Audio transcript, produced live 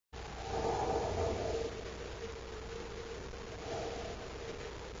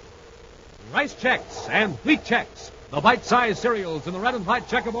Rice Chex and Wheat Chex, the bite-sized cereals in the red and white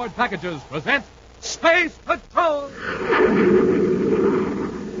checkerboard packages, present Space Patrol!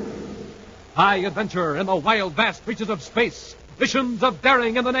 High adventure in the wild, vast reaches of space. Missions of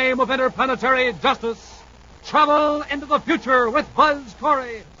daring in the name of interplanetary justice. Travel into the future with Buzz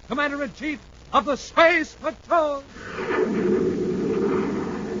Corey, Commander-in-Chief of the Space Patrol.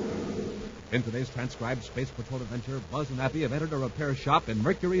 In today's transcribed Space Patrol adventure, Buzz and Appy have entered a repair shop in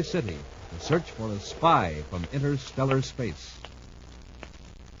Mercury City to search for a spy from interstellar space.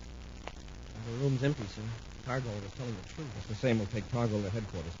 The room's empty, sir. Targo was telling the truth. It's the same. We'll take Targo to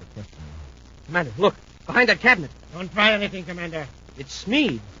headquarters for questioning. Commander, look. Behind that cabinet. Don't try anything, Commander. It's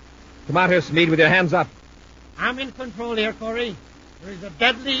Smead. Come out here, Smead, with your hands up. I'm in control here, Corey. There is a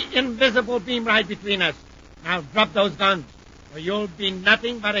deadly, invisible beam right between us. Now drop those guns, or you'll be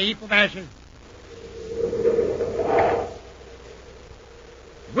nothing but a heap of ashes.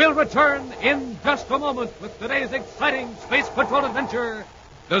 We'll return in just a moment with today's exciting Space Patrol adventure,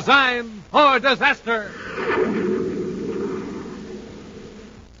 Designed for Disaster.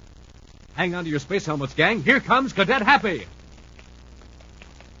 Hang on to your space helmets, gang. Here comes Cadet Happy.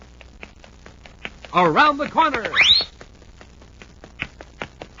 Around the corner.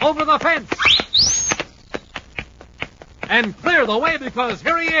 Over the fence. And clear the way because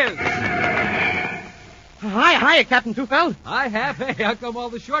here he is. Hiya, Captain Tufeld. Hi, Happy. How come all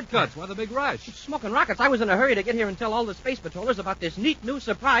the shortcuts? Why the big rush? Smoking rockets. I was in a hurry to get here and tell all the space patrollers about this neat new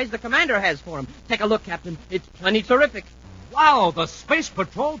surprise the commander has for them. Take a look, Captain. It's plenty terrific. Wow, the Space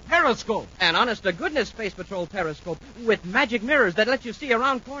Patrol periscope. An honest-to-goodness Space Patrol periscope with magic mirrors that let you see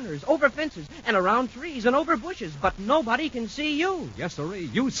around corners, over fences, and around trees and over bushes, but nobody can see you. Yes, sirree.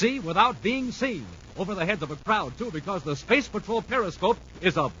 You see without being seen. Over the heads of a crowd, too, because the Space Patrol periscope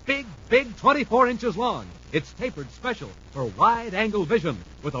is a big, 24 inches long. It's tapered special for wide-angle vision,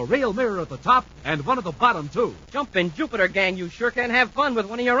 with a real mirror at the top and one at the bottom, too. Jumpin' Jupiter, gang, you sure can have fun with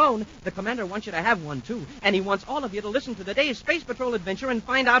one of your own. The commander wants you to have one, too, and he wants all of you to listen to today's Space Patrol adventure and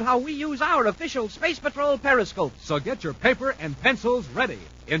find out how we use our official Space Patrol periscope. So get your paper and pencils ready.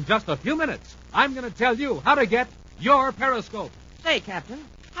 In just a few minutes, I'm going to tell you how to get your periscope. Say, Captain,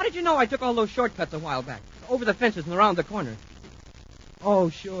 how did you know I took all those shortcuts a while back? Over the fences and around the corner. Oh,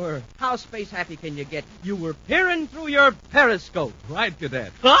 sure. How space happy can you get? You were peering through your periscope. Right,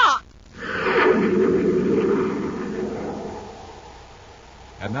 Cadet. Ah!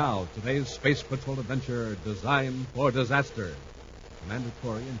 And now, today's Space Patrol adventure, Designed for Disaster. Commander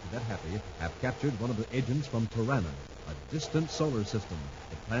Corey and Cadet Happy have captured one of the agents from Tirana, a distant solar system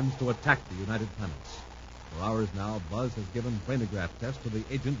that plans to attack the United Planets. For hours now, Buzz has given brainograph tests to the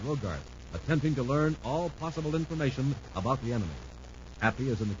agent Rogarth, attempting to learn all possible information about the enemy. Happy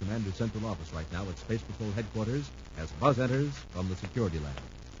is in the commander's central office right now at Space Patrol headquarters as Buzz enters from the security lab.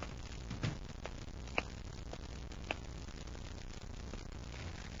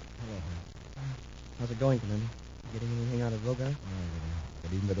 Hello. How's it going, Commander? Getting anything out of Rogarth?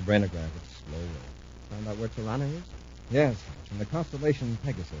 But even with the brainograph, it's slow. Found out where Tirana is? Yes, it's in the constellation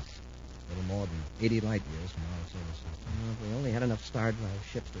Pegasus. A little more than 80 light years from our solar system. If we only had enough star drive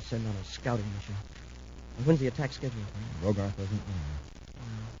ships to send on a scouting mission. And when's the attack scheduled? Rogarth doesn't know.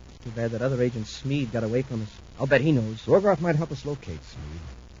 It's too bad that other agent Smead got away from us. I'll bet he knows. Rogarth might help us locate Smead.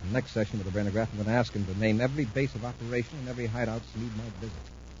 In the next session with the brainograph, I'm going to ask him to name every base of operation and every hideout Smead might visit.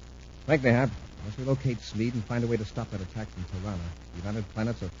 Frankly, Hap, unless we locate Smead and find a way to stop that attack from Tirana, the United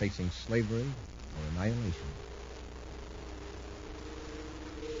Planets are facing slavery or annihilation.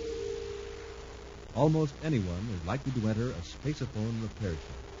 Almost anyone is likely to enter a spaceophone repair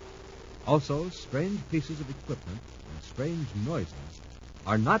shop. Also, strange pieces of equipment and strange noises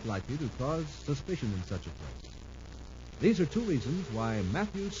are not likely to cause suspicion in such a place. These are two reasons why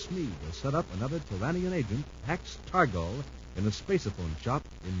Matthew Smead has set up another Tiranian agent, Pax Targo, in a spaceophone shop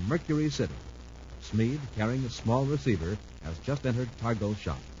in Mercury City. Smead, carrying a small receiver, has just entered Targo's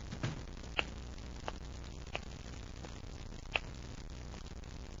shop.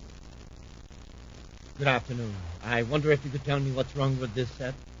 Good afternoon. I wonder if you could tell me what's wrong with this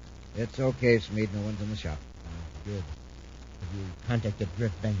set? It's okay, Smead. No one's in the shop. Good. Have you contacted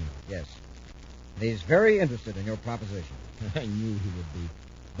Drift Benyon? Yes. He's very interested in your proposition. I knew he would be.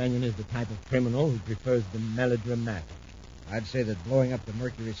 Benyon is the type of criminal who prefers the melodramatic. I'd say that blowing up the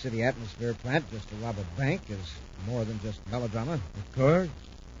Mercury City atmosphere plant just to rob a bank is more than just melodrama. Of course.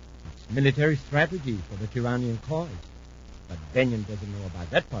 It's military strategy for the Tiranian cause. But Benyon doesn't know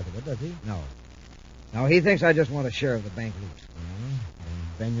about that part of it, does he? No. No, he thinks I just want a share of the bank loot.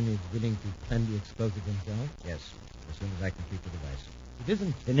 And Benyon is willing to plan the explosive himself? Yes, as soon as I complete the device. It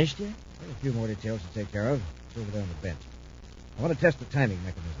isn't finished yet? There are a few more details to take care of. It's over there on the bench. I want to test the timing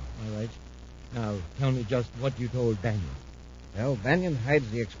mechanism. All right. Now, tell me just what you told Banyan. Well, Banyan hides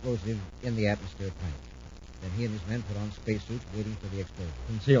the explosive in the atmosphere tank. Then he and his men put on spacesuits waiting for the explosion.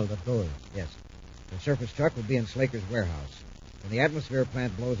 Concealed at doors. Yes. The surface truck will be in Slaker's warehouse. When the atmosphere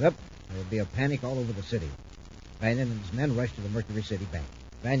plant blows up, there will be a panic all over the city. Banyan and his men rush to the Mercury City Bank.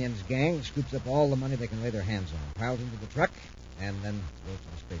 Banyan's gang scoops up all the money they can lay their hands on, piles into the truck, and then goes to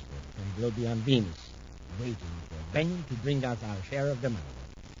the spaceport. And we'll be on Venus, waiting for Banyan to bring us our share of the money.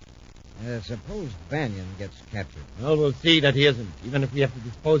 Suppose Banyan gets captured. Well, we'll see that he isn't, even if we have to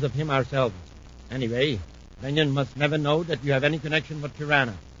dispose of him ourselves. Anyway, Banyan must never know that you have any connection with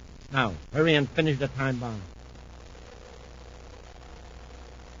Tirana. Now, hurry and finish the time bomb.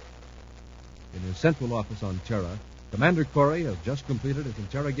 In his central office on Terra, Commander Corey has just completed his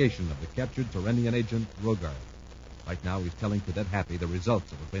interrogation of the captured Turanian agent, Rogart. Right now, he's telling Cadet Happy the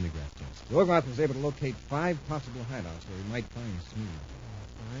results of the phonograph test. Rogoth was able to locate 5 possible hideouts where he might find Smeed.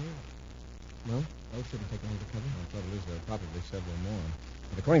 5? Well, those shouldn't take long to cover. The trouble is there are probably several more.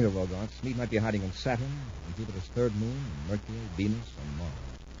 But according to Rogoth, Smeed might be hiding on Saturn, on Jupiter's third moon, and Mercury, Venus, and Mars.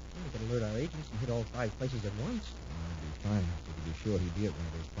 Well, we could alert our agents and hit all 5 places at once. It'd be fine if we could be sure he'd be at one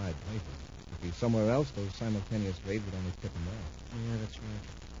of those 5 places. If he's somewhere else, those simultaneous raids would only tip him off. Yeah, that's right.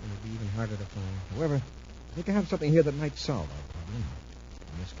 It would be even harder to find. However, I think I have something here that might solve our problem.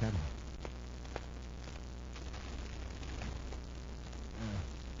 In this cabinet.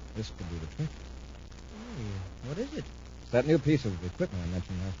 This could do the trick. Hey, what is it? It's that new piece of equipment I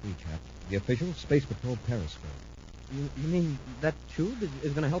mentioned last week, Hap. The official Space Patrol periscope. You mean that tube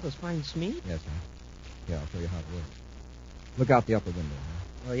is going to help us find Smeed? Yes, sir. Here, I'll show you how it works. Look out the upper window,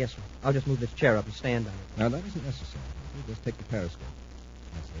 huh? Oh, yes, sir. I'll just move this chair up and stand on it. Now, that isn't necessary. You just take the periscope.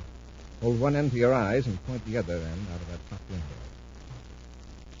 That's it. Hold one end to your eyes and point the other end out of that top window.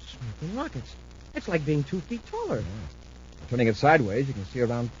 Smoking rockets. It's like being 2 feet taller. Yes. By turning it sideways, you can see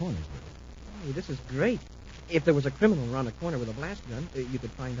around corners with it. Hey, this is great. If there was a criminal around a corner with a blast gun, you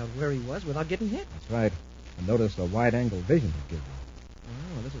could find out where he was without getting hit. That's right. And notice the wide-angle vision it gives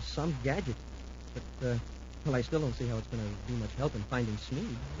you. Oh, this is some gadget. But, well, I still don't see how it's going to be much help in finding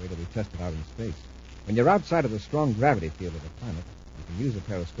Smeed. Wait till we test it out in space. When you're outside of the strong gravity field of the planet, you can use a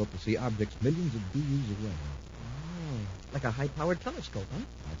periscope to see objects millions of BUs away. Oh, like a high-powered telescope, huh?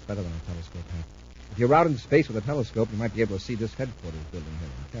 That's better than a telescope, Hank. If you're out in space with a telescope, you might be able to see this headquarters building here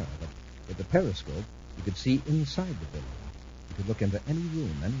in Terra. But with the periscope, you could see inside the building. You could look into any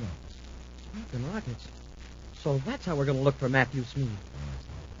room, any office. Smoking rockets. So that's how we're going to look for Matthew Smeed. Yes,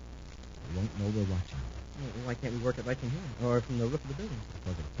 you won't know we're watching. Well, why can't we work it right from here? Or from the roof of the building?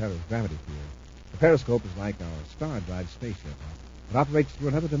 Because of Terra's gravity field. The periscope is like our star drive spaceship. It operates through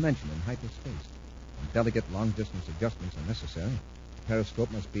another dimension in hyperspace. When delicate long-distance adjustments are necessary, the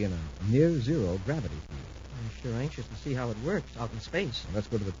periscope must be in a near-zero gravity field. I'm sure anxious to see how it works out in space. Now, let's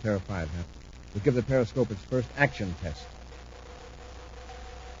go to the Terra 5, Hap. We'll give the periscope its first action test.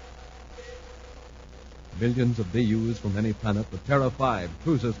 Millions of BUs from any planet, the Terra 5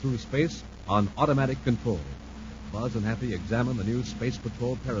 cruises through space on automatic control. Buzz and Happy examine the new Space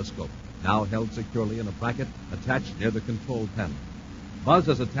Patrol periscope, now held securely in a bracket attached near the control panel. Buzz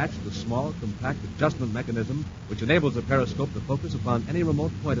has attached the small, compact adjustment mechanism which enables the periscope to focus upon any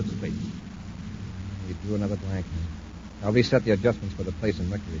remote point of space. We drew another blank. I'll reset the adjustments for the place in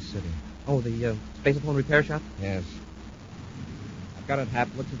Mercury City. Oh, the space phone repair shop? Yes. I've got it, Hap.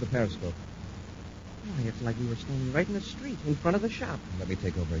 Look through the periscope. Oh, it's like we were standing right in the street in front of the shop. Let me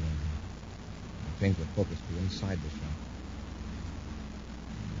take over again. I'll change the focus to inside the shop.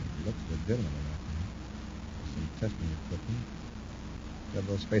 It looks legitimate enough. There's some testing equipment.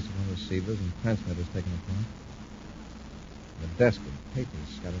 Several spacephone receivers and transmitters taken apart. The desk with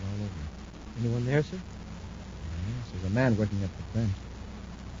papers scattered all over. Anyone there, sir? Yes, there's a man working at the bench.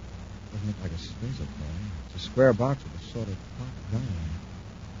 Doesn't look like a spacephone. It's a square box with a sort of clock dial on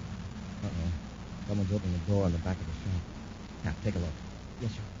it. Uh-oh. Someone's opening the door in the back of the shop. Now, take a look.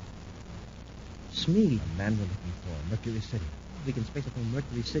 Yes, sir. Smeed. The man we're looking for, Mercury City. We can space up on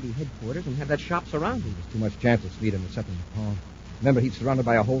Mercury City headquarters and have that shop surrounded. There's too much chance of Smeed intercepting the call. Remember, he's surrounded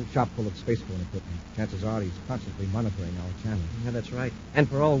by a whole shop full of spacephone equipment. Chances are he's constantly monitoring our channel. Yeah, that's right. And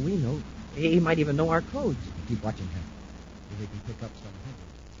for all we know, he might even know our codes. Keep watching him. Maybe we can pick up some hints.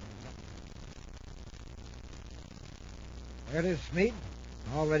 There it is, Smeed.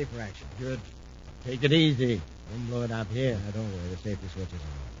 All ready for action. Good. Take it easy. Don't blow it out here. Don't worry, the safety switch is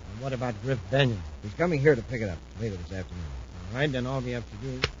on. And what about Griff Benyon? He's coming here to pick it up later this afternoon. All right, then all we have to do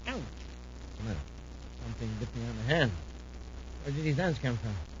is... Ow! What's the matter? Something bit me on the hand. Where did these ants come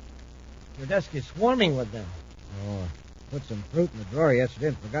from? Your desk is swarming with them. Oh, put some fruit in the drawer yesterday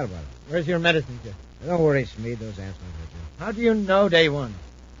and forgot about it. Where's your medicine kit? Don't worry, Smeed. Those ants won't hurt you. How do you know they won?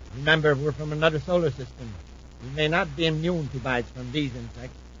 Remember, we're from another solar system. We may not be immune to bites from these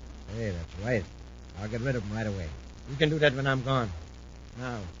insects. Hey, that's right. I'll get rid of them right away. You can do that when I'm gone.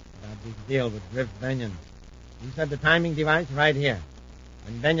 Now, about this deal with Griff Benyon. You set the timing device right here.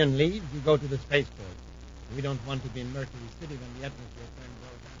 When Benyon leaves, you go to the spaceport. We don't want to be in Mercury City when the atmosphere turns low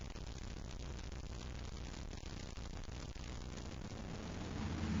down.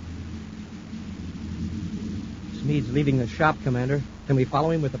 Smeed's leaving the shop, Commander. Can we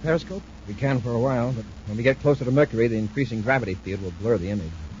follow him with the periscope? We can for a while, but when we get closer to Mercury, the increasing gravity field will blur the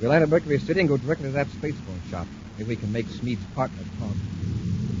image. We'll land at Mercury City and go directly to that space phone shop. Maybe we can make Smeed's partner talk.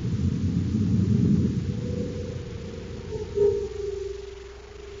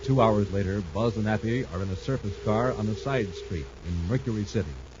 Two hours later, Buzz and Appy are in a surface car on a side street in Mercury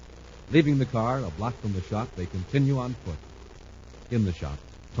City. Leaving the car a block from the shop, they continue on foot. In the shop,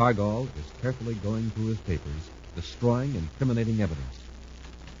 Targol is carefully going through his papers, destroying incriminating evidence.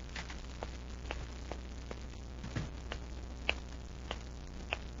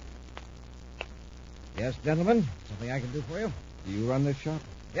 Yes, gentlemen? Something I can do for you? Do you run this shop?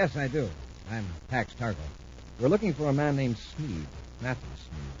 Yes, I do. I'm Pax Targo. We're looking for a man named Smeed. Matthew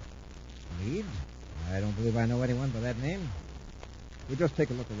Smeed. Smeed? I don't believe I know anyone by that name. We'll just take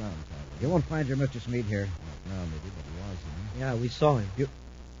a look around, Targo. You won't find your Mr. Smeed here. Not now, maybe, but he was here. Yeah, we saw him. You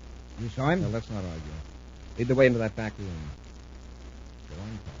saw him? Now, let's not argue. Lead the way into that back room. Go on,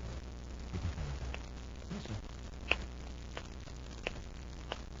 Targo. We can follow that. Yes, sir.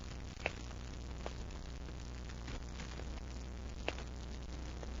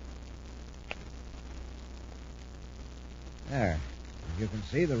 There. As you can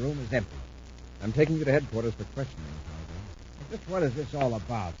see, the room is empty. I'm taking you to headquarters for questioning, Targo. Just what is this all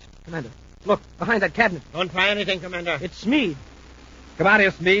about? Commander, look, behind that cabinet. Don't try anything, Commander. It's Smeed. Come out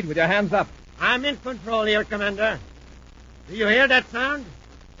here, Smeed, with your hands up. I'm in control here, Commander. Do you hear that sound?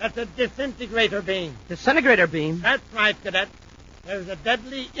 That's a disintegrator beam. Disintegrator beam? That's right, Cadet. There's a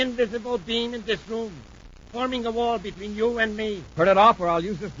deadly, invisible beam in this room, forming a wall between you and me. Turn it off or I'll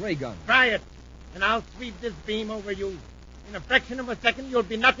use this ray gun. Try it, and I'll sweep this beam over you. In a fraction of a second, you'll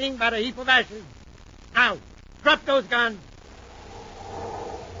be nothing but a heap of ashes. Now, drop those guns.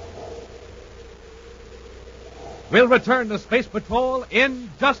 We'll return to Space Patrol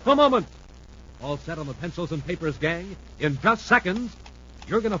in just a moment. All set on the pencils and papers, gang. In just seconds,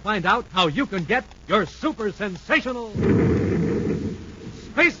 you're going to find out how you can get your super sensational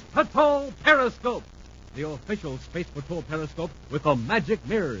Space Patrol Periscope. The official Space Patrol Periscope with the magic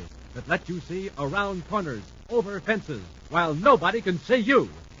mirrors that let you see around corners, over fences, while nobody can see you.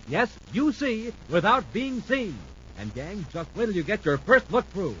 Yes, you see without being seen. And, gang, just wait till you get your first look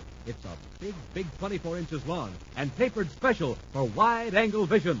through. It's a big 24 inches long and tapered special for wide-angle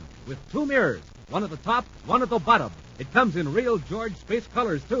vision with two mirrors, one at the top, one at the bottom. It comes in real George space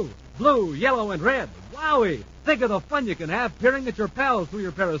colors, too. Blue, yellow, and red. Wowie! Think of the fun you can have peering at your pals through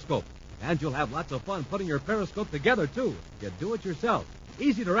your periscope. And you'll have lots of fun putting your periscope together, too. You do it yourself.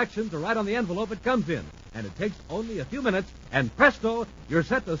 Easy directions are right on the envelope it comes in. And it takes only a few minutes, and presto, you're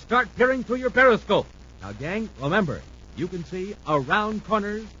set to start peering through your periscope. Now, gang, remember, you can see around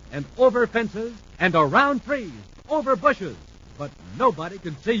corners and over fences and around trees, over bushes, but nobody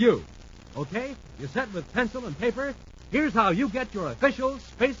can see you. Okay? You set with pencil and paper? Here's how you get your official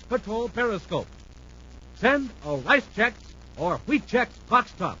Space Patrol Periscope. Send a Rice Chex or Wheat Chex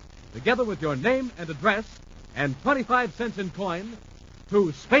box top, together with your name and address, and 25 cents in coin,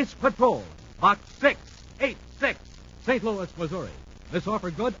 to Space Patrol, Box 686, St. Louis, Missouri. This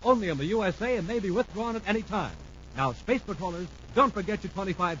offer good only in the USA and may be withdrawn at any time. Now, Space Patrollers, don't forget your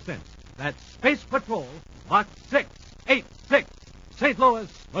 25 cents. That's Space Patrol, Box 686, St. Louis,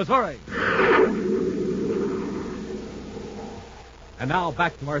 Missouri. And now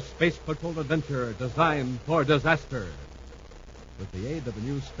back to our Space Patrol adventure designed for disaster. With the aid of the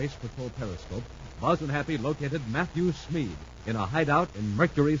new Space Patrol Periscope, Buzz and Happy located Matthew Smeed in a hideout in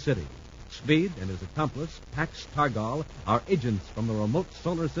Mercury City. Smeed and his accomplice, Pax Targol, are agents from the remote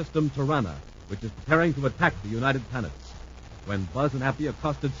solar system Tirana, which is preparing to attack the United Planets. When Buzz and Happy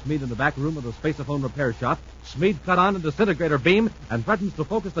accosted Smeed in the back room of the spaceophone repair shop, Smeed cut on a disintegrator beam and threatens to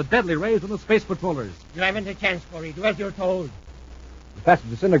focus the deadly rays on the space patrollers. You haven't a chance for it. Do as you're told. If that's a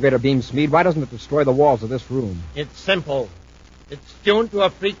disintegrator beam, Smeed, why doesn't it destroy the walls of this room? It's simple. It's tuned to a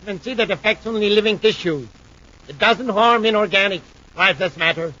frequency that affects only living tissues. It doesn't harm inorganic, lifeless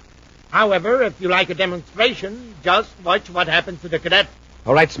matter. However, if you like a demonstration, just watch what happens to the cadet.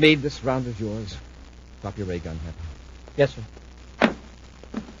 All right, Smeed, this round is yours. Drop your ray gun, Happy. Yes, sir.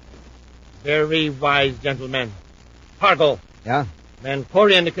 Very wise, gentlemen. Targo, Yeah? when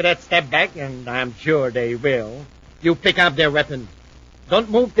Corey and the cadet step back, and I'm sure they will, you pick up their weapons. Don't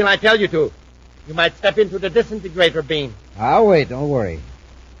move till I tell you to. You might step into the disintegrator beam. I'll wait, don't worry.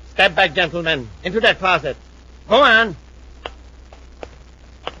 Step back, gentlemen, into that closet. Go on.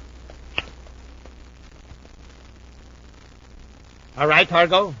 All right,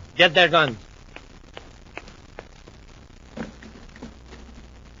 Targo, get their guns.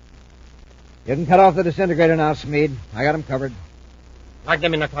 You can cut off the disintegrator now, Smeed. I got him covered. Lock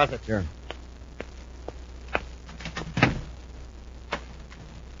them in the closet. Sure.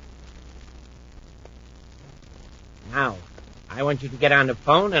 Now, I want you to get on the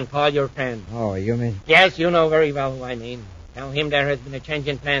phone and call your friend. Oh, you mean? Yes, you know very well who I mean. Tell him there has been a change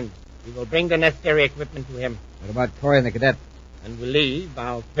in plans. We will bring the necessary equipment to him. What about Corey and the cadet? When we leave,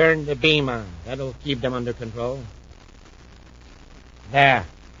 I'll turn the beam on. That'll keep them under control. There.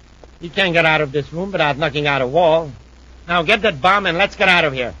 He can't get out of this room without knocking out a wall. Now get that bomb and let's get out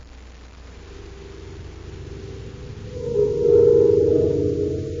of here.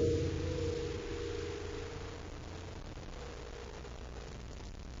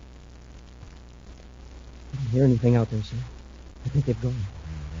 I didn't hear anything out there, sir. I think they've gone.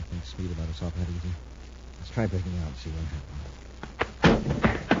 I think Smeed about us off that easy. Let's try breaking out and see what happens.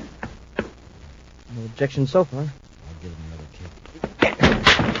 No objection so far. I'll give him another kick.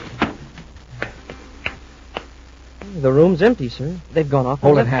 The room's empty, sir. They've gone off.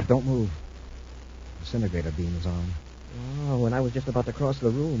 Hold it, Hat. Don't move. The disintegrator beam is on. Oh, and I was just about to cross the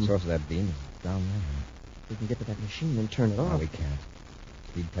room. The source of that beam is down there. We can get to that machine and turn it No, off. we can't.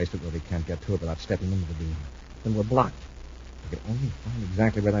 Speed placed it where we can't get to it without stepping into the beam. Then we're blocked. We could only find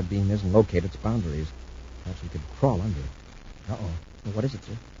exactly where that beam is and locate its boundaries. Perhaps we could crawl under it. Uh-oh. Well, what is it,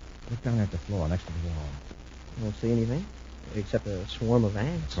 sir? Look down at the floor next to the wall. I don't see anything except a swarm of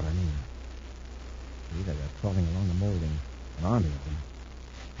ants. That's what I mean. Either they're crawling along the molding, an army of them.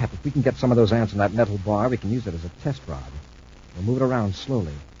 Hap, if we can get some of those ants in that metal bar, we can use it as a test rod. We'll move it around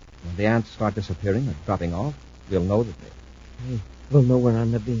slowly. When the ants start disappearing or dropping off, we'll know that they... Hey, we'll know we're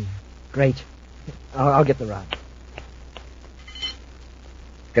on the beam. Great. I'll get the rod.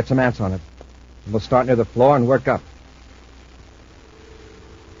 Get some ants on it. And we'll start near the floor and work up.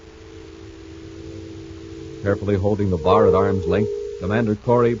 Carefully holding the bar at arm's length, Commander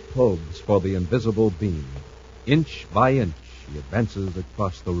Corey probes for the invisible beam. Inch by inch, he advances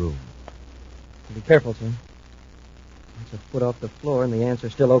across the room. Be careful, sir. It's a foot off the floor, and the ants are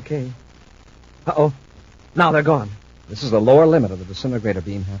still okay. Uh-oh. Now they're gone. This is the lower limit of the disintegrator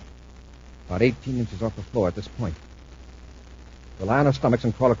beam, Hap. About 18 inches off the floor at this point. We'll lie on our stomachs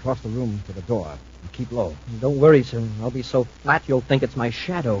and crawl across the room to the door. And keep low. Don't worry, sir. I'll be so flat you'll think it's my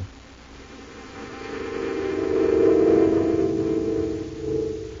shadow.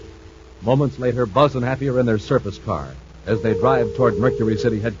 Moments later, Buzz and Happy are in their surface car. As they drive toward Mercury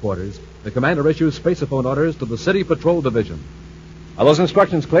City headquarters, the commander issues spaceophone orders to the City Patrol Division. Are those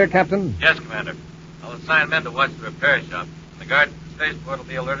instructions clear, Captain? Yes, Commander. I'll assign men to watch the repair shop. The guards at the spaceport will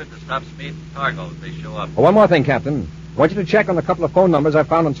be alerted to stop Smeed and Targo if they show up. Oh, one more thing, Captain. I want you to check on a couple of phone numbers I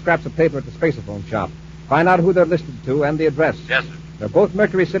found on scraps of paper at the spaceophone shop. Find out who they're listed to and the address. Yes, sir. They're both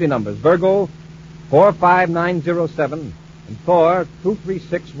Mercury City numbers. Virgo 45907 and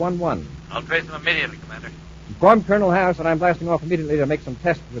 423611. I'll trace them immediately, Commander. Inform Colonel Harris that I'm blasting off immediately to make some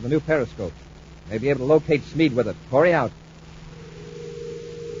tests with the new periscope. May be able to locate Smeed with it. Corey out.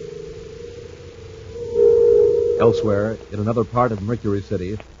 Elsewhere, in another part of Mercury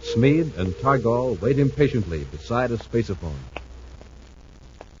City, Smeed and Targol wait impatiently beside a spaceophone.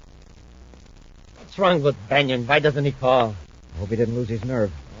 What's wrong with Banyan? Why doesn't he call? I hope he didn't lose his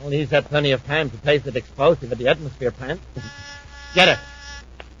nerve. Well, he's had plenty of time to place that explosive at the atmosphere plant. Get it.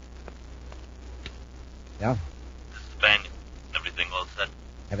 Yeah? This is Banyan. Everything all set?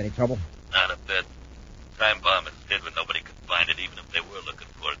 Have any trouble? Not a bit. Time bomb is hid when nobody could find it, even if they were looking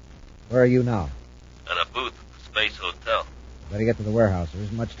for it. Where are you now? At a booth at the Space Hotel. Better get to the warehouse. There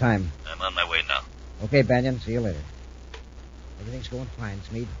isn't much time. I'm on my way now. Okay, Banyan. See you later. Everything's going fine,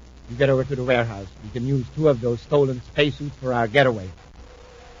 Smeed. You get over to the warehouse. We can use 2 of those stolen spacesuits for our getaway.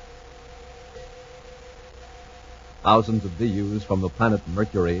 Thousands of DUs from the planet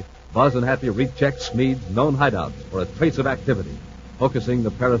Mercury, Buzz and Happy recheck Smeed's known hideouts for a trace of activity, focusing the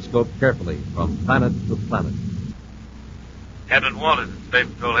periscope carefully from planet to planet. Captain Walters at Space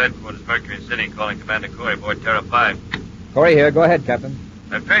Patrol Headquarters, Mercury City, calling Commander Corey aboard Terra 5. Corey here. Go ahead, Captain.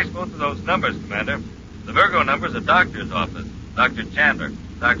 I've traced both of those numbers, Commander. The Virgo number's a doctor's office. Dr. Chandler.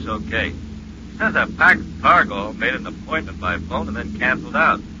 Doc's okay. He says that Pax Targol made an appointment by phone and then canceled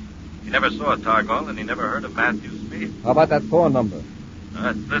out. He never saw Targol, and he never heard of Matthew Smeed. How about that phone number?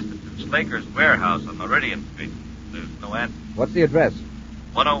 It's listed in Slaker's warehouse on Meridian Street. There's no answer. What's the address?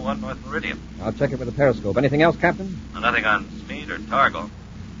 101 North Meridian. I'll check it with the periscope. Anything else, Captain? Nothing on Smead or Targo.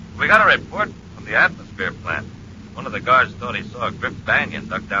 We got a report from the atmosphere plant. One of the guards thought he saw Griff Banyan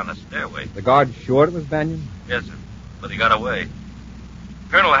duck down the stairway. The guard sure it was Banyan? Yes, sir. But he got away.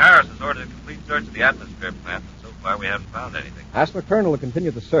 Colonel Harris has ordered a complete search of the atmosphere plant, but so far we haven't found anything. Ask the colonel to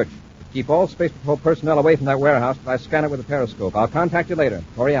continue the search. Keep all Space Patrol personnel away from that warehouse till I scan it with a periscope. I'll contact you later.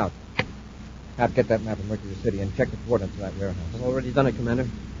 Corey out. Hap, get that map of Mercury City and check the coordinates of that warehouse. I've already done it, Commander.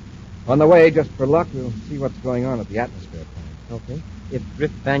 On the way, just for luck, we'll see what's going on at the atmosphere plant. Okay. If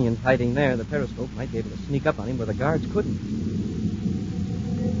Griff Banyan's hiding there, the periscope might be able to sneak up on him where the guards couldn't.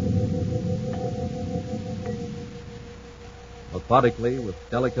 Methodically, with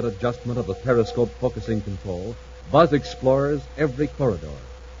delicate adjustment of the periscope focusing control, Buzz explores every corridor,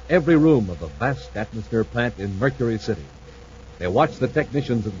 every room of the vast atmosphere plant in Mercury City. They watch the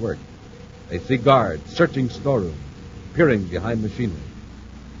technicians at work. They see guards searching storerooms, peering behind machinery.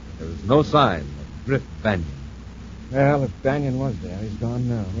 There is no sign of Griff Banyan. Well, if Banyan was there, he's gone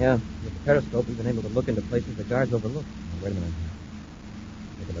now. Yeah. With the periscope, we've been able to look into places the guards overlooked. Now, wait a minute.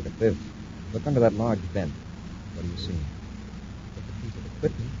 Take a look at this. Look under that large vent. What do you see? It's a piece of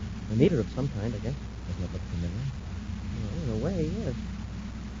equipment. A meter of some kind, I guess. Doesn't it look familiar? Well, in a way, yes.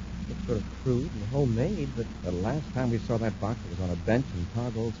 Looks sort of crude and homemade, but... The last time we saw that box, it was on a bench in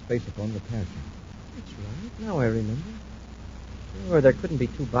Targo's spaceophone repair shop. That's right. Now I remember. Sure, there couldn't be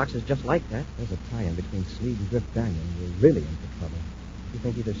two boxes just like that. There's a tie-in between Smead and Griff Banyan. We're really in for trouble. You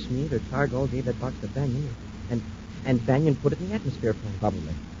think either Smead or Targo gave that box to Banyan, and Banyan put it in the atmosphere plant? Probably.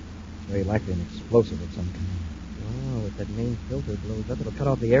 It's very likely an explosive of some kind. Wow, if that main filter blows up, it'll cut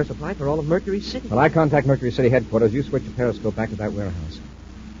off the air supply for all of Mercury City. Well, I contact Mercury City headquarters. You switch the periscope back to that warehouse.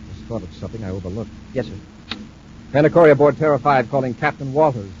 Just thought of something I overlooked. Yes, sir. Commander Corey aboard Terra 5 calling Captain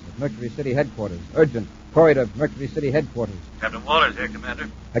Walters at Mercury City headquarters. Urgent. Corey to Mercury City headquarters. Captain Walters here, Commander.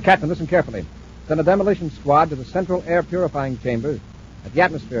 Captain, listen carefully. Send a demolition squad to the central air purifying chambers at the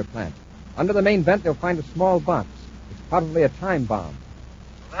atmosphere plant. Under the main vent, they'll find a small box. It's probably a time bomb.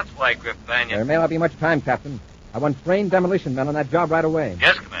 Well, that's why Griff Banyan... There may not be much time, Captain. I want trained demolition men on that job right away.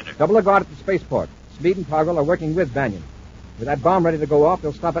 Yes, Commander. Double a guard at the spaceport. Smead and Targle are working with Banyan. With that bomb ready to go off,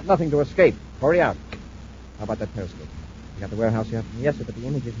 they'll stop at nothing to escape. Corey out. How about that periscope? You got the warehouse yet? Yes, sir, but the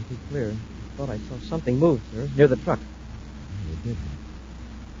image isn't too clear. I thought I saw something move, sir, near the truck. You did.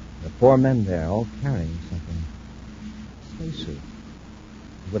 There are 4 men there, all carrying something. Spacesuit.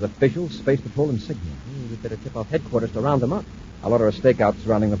 With official Space Patrol insignia. We'd better tip off headquarters to round them up. I'll order a stakeout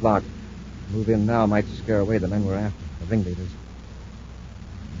surrounding the block. Move in now might scare away the men we're after, the ringleaders.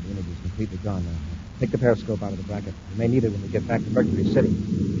 The image is completely gone now. Take the periscope out of the bracket. We may need it when we get back to Mercury City.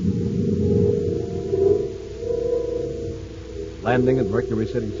 Landing at Mercury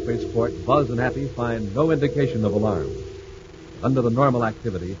City Spaceport, Buzz and Happy find no indication of alarm. Under the normal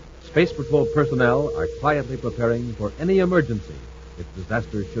activity, Space Patrol personnel are quietly preparing for any emergency if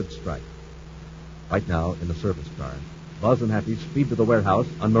disaster should strike. Right now, in the service car, Buzz and Happy speed to the warehouse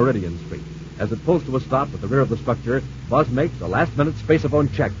on Meridian Street. As it pulls to a stop at the rear of the structure, Buzz makes a last-minute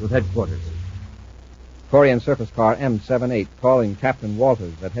spaceophone check with headquarters. Corey and surface car M78 calling Captain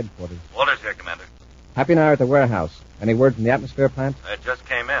Walters at headquarters. Walters here, Commander. Happy and I are at the warehouse. Any word from the atmosphere plant? It just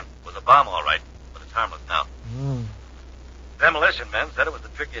came in. It was a bomb, all right, but it's harmless now. Oh. Demolition men said it was the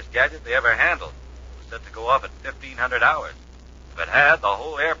trickiest gadget they ever handled. It was set to go off at 1,500 hours. If it had, the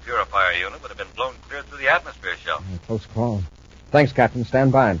whole air purifier unit would have been blown clear through the atmosphere shell. Close call. Thanks, Captain.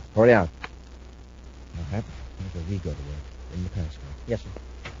 Stand by. Corey out. Now, Hap, here's where we go to work. In the periscope. Yes, sir.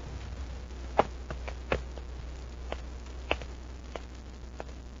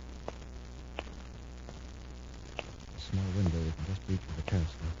 A small window we can just reach with the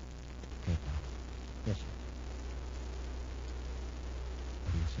periscope. Careful. Yes, sir.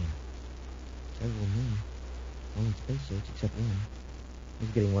 What do you see? Several men. All in spacesuits except one.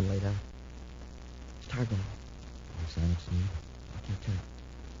 He's getting one laid out. It's Targo. No sign of Smead? I can't tell.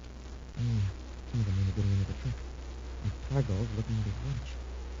 Some of the men are getting into the truck. And Targo's looking at his watch.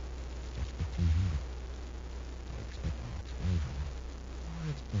 Just 1500. I expect an explosion.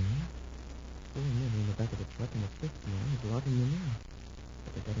 Oh, it's funny. 4 men are in the back of the truck, and the 5th man is logging them in.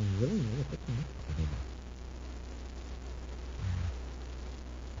 But they got in willingly at the top. What did they do?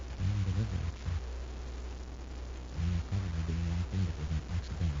 Train delivery truck. They're probably doing one thing that was an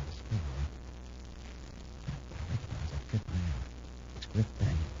accidental discovery. I recognize that 5th man. It's Griff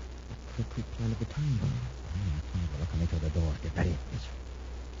Banyan. The crew planted the time bomb. Look, I'll make her the door. Get ready. Yes, sir.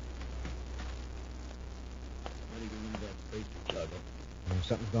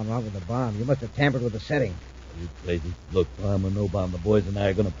 Something's gone wrong with the bomb. You must have tampered with the setting. You crazy. Look, Farmer Noba and the boys and I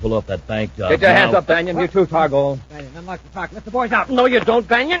are going to pull off that bank job. Get your hands now. up, Banyan. You too, Fargo. Banyan, unlock the park. Let the boys out. No, you don't,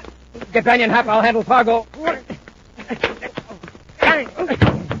 Banyan. Get Banyan Hap. I'll handle Fargo.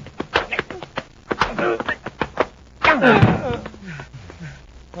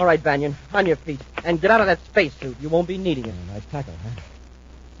 All right, Banyan, on your feet. And get out of that spacesuit. You won't be needing it. Nice tackle, huh?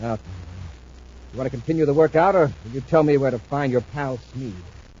 Now, you want to continue the work out, or will you tell me where to find your pal Smeed?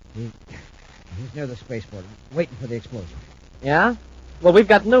 He's near the spaceport, waiting for the explosion. Yeah? Well, we've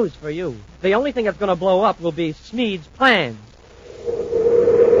got news for you. The only thing that's going to blow up will be Smeed's plans.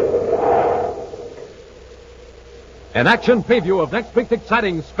 An action preview of next week's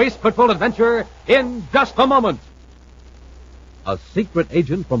exciting Space Patrol adventure in just a moment. A secret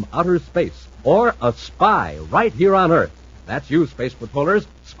agent from outer space, or a spy right here on Earth. That's you, Space Patrollers,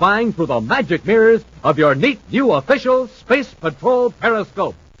 spying through the magic mirrors of your neat new official Space Patrol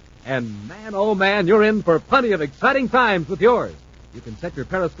periscope. And man, oh man, you're in for plenty of exciting times with yours. You can set your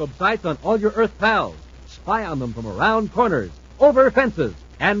periscope sights on all your Earth pals, spy on them from around corners, over fences,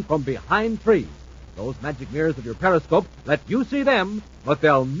 and from behind trees. Those magic mirrors of your periscope let you see them, but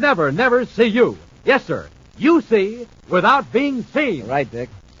they'll never, never see you. Yes, sir. You see without being seen. You're right, Dick.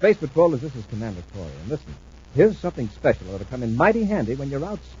 Space Patrollers, this is Commander Corey. And listen, here's something special that'll come in mighty handy when you're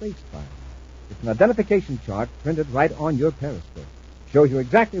out space spying. It's an identification chart printed right on your periscope. Shows you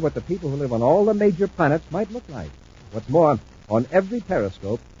exactly what the people who live on all the major planets might look like. What's more, on every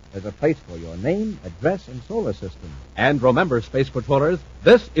periscope, there's a place for your name, address, and solar system. And remember, Space Patrollers,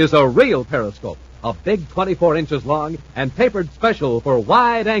 this is a real periscope. A big 24 inches long and tapered special for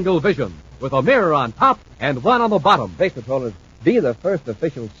wide-angle vision, with a mirror on top and one on the bottom. Space Patrollers, be the first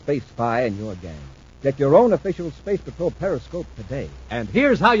official space spy in your gang. Get your own official Space Patrol periscope today. And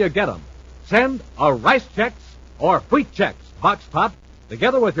here's how you get them. Send a Rice Chex or Wheat Chex box top,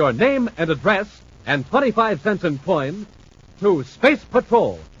 together with your name and address and 25 cents in coin, to Space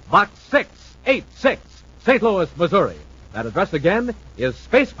Patrol, Box 686, St. Louis, Missouri. That address again is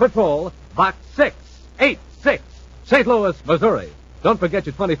Space Patrol, Box 686, St. Louis, Missouri. Don't forget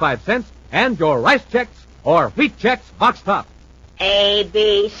your 25 cents and your Rice Chex or Wheat Chex box top. A,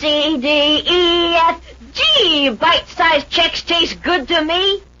 B, C, D, E, F, G. Bite-sized checks taste good to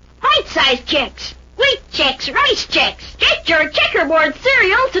me. Bite-sized checks, wheat checks, rice checks. Get your checkerboard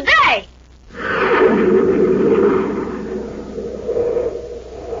cereal today.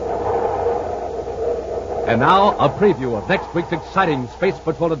 And now, a preview of next week's exciting Space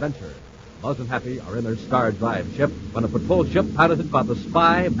Patrol adventure. Buzz and Happy are in their Star Drive ship when a patrol ship piloted by the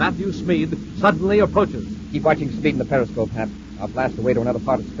spy Matthew Smeed suddenly approaches. Keep watching Speed in the periscope, Hap. I'll blast away to another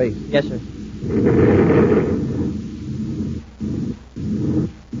part of space. Yes, sir.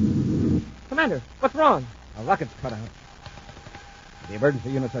 Commander, what's wrong? Our rocket's cut out. The emergency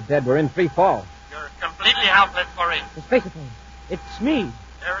units are dead. We're in free fall. You're completely helpless, Corey. The space patrol. It's Smeed.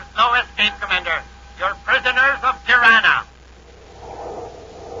 There is no escape, Commander. You're prisoners of Tirana.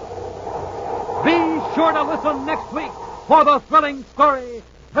 Be sure to listen next week for the thrilling story,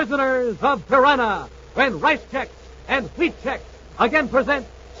 Prisoners of Tirana, when Rice Chex and Wheat Chex again present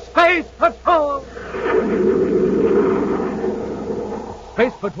Space Patrol.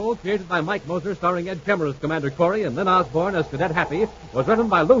 Space Patrol, created by Mike Moser, starring Ed Kemmer as Commander Corey and Lynn Osborne as Cadet Happy, was written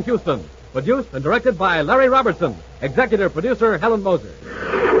by Lou Houston, produced and directed by Larry Robertson, executive producer Helen Moser.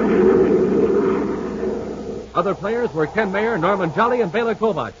 Other players were Ken Mayer, Norman Jolly, and Bela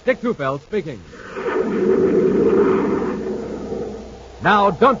Kovach. Dick Tufeld speaking. Now,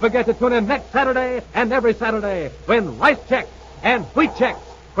 don't forget to tune in next Saturday and every Saturday when Rice Chex and Wheat Chex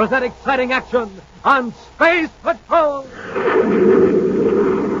present exciting action on Space Patrol.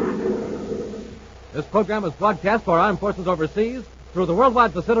 This program is broadcast for Armed Forces overseas through the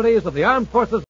worldwide facilities of the Armed Forces